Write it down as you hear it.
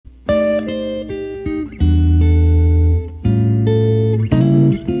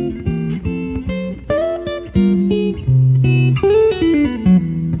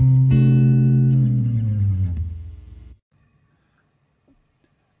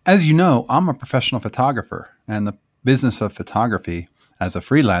As you know, I'm a professional photographer, and the business of photography as a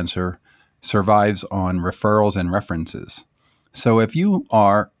freelancer survives on referrals and references. So if you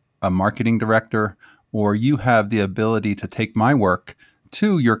are a marketing director or you have the ability to take my work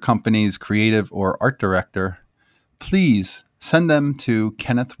to your company's creative or art director, please send them to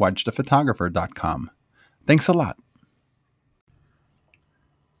kennethwajdaphotographer.com. Thanks a lot.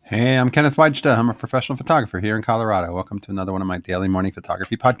 Hey, I'm Kenneth Wajda. I'm a professional photographer here in Colorado. Welcome to another one of my daily morning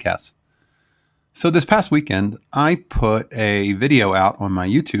photography podcasts. So this past weekend, I put a video out on my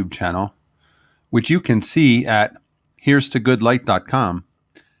YouTube channel, which you can see at here's2goodlight.com.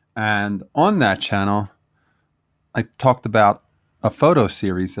 And on that channel, I talked about a photo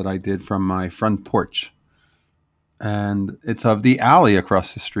series that I did from my front porch. And it's of the alley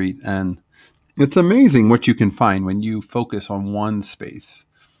across the street. And it's amazing what you can find when you focus on one space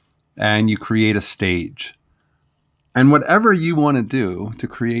and you create a stage. And whatever you want to do to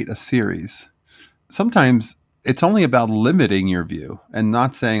create a series, sometimes it's only about limiting your view and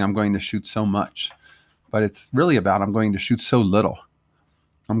not saying I'm going to shoot so much, but it's really about I'm going to shoot so little.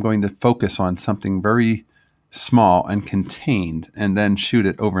 I'm going to focus on something very small and contained and then shoot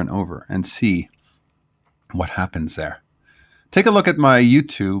it over and over and see what happens there. Take a look at my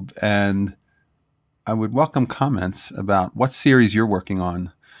YouTube, and I would welcome comments about what series you're working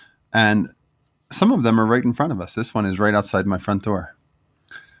on. And some of them are right in front of us. This one is right outside my front door.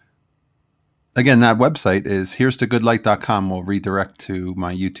 Again, that website is here's2goodlight.com. Will redirect to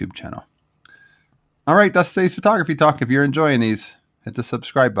my YouTube channel. All right, that's today's photography talk. If you're enjoying these, hit the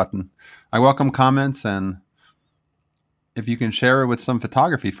subscribe button. I welcome comments, and if you can share it with some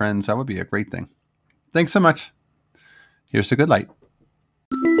photography friends, that would be a great thing. Thanks so much. Here's to good light.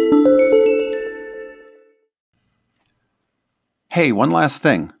 Hey, one last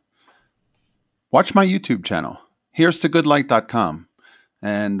thing. Watch my YouTube channel, here's2goodlight.com.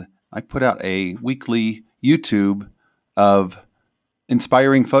 And I put out a weekly YouTube of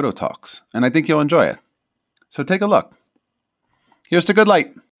inspiring photo talks, and I think you'll enjoy it. So take a look. Here's to good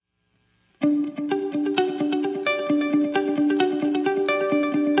light.